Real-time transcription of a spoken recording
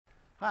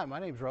Hi, my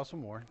name is Russell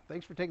Moore.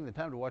 Thanks for taking the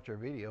time to watch our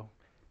video.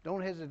 Don't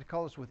hesitate to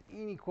call us with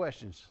any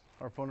questions.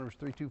 Our phone number is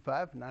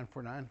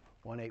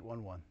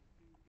 325-949-1811.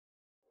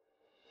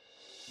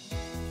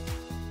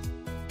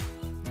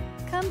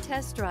 Come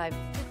test drive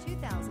the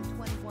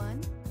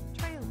 2021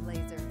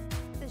 Trailblazer.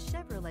 The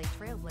Chevrolet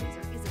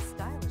Trailblazer is a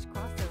stylish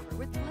crossover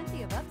with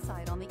plenty of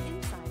upside on the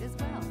inside as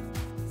well.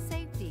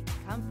 Safety,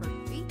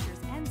 comfort, features,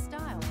 and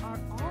style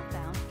are all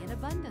found in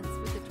abundance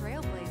with the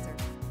Trailblazer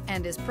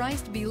and is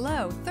priced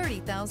below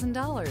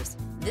 $30,000.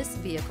 This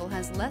vehicle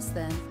has less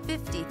than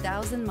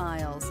 50,000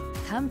 miles.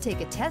 Come take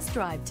a test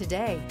drive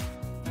today.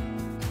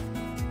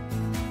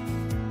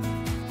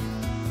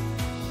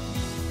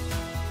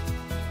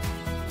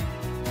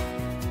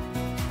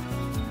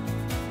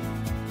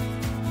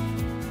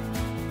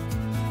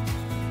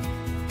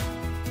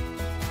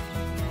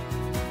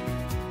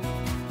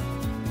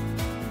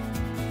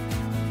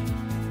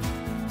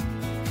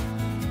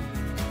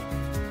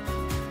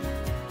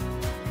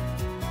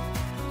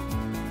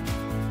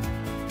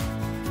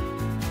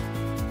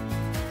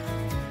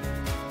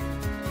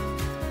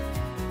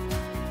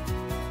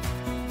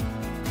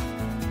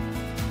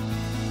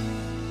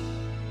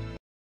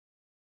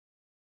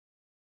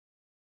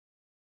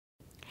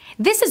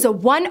 This is a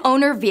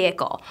one-owner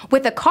vehicle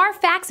with a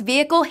Carfax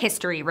Vehicle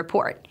History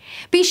Report.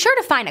 Be sure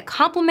to find a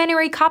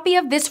complimentary copy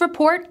of this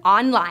report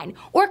online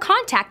or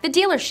contact the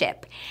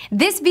dealership.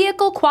 This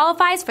vehicle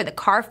qualifies for the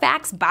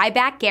Carfax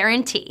Buyback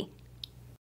Guarantee.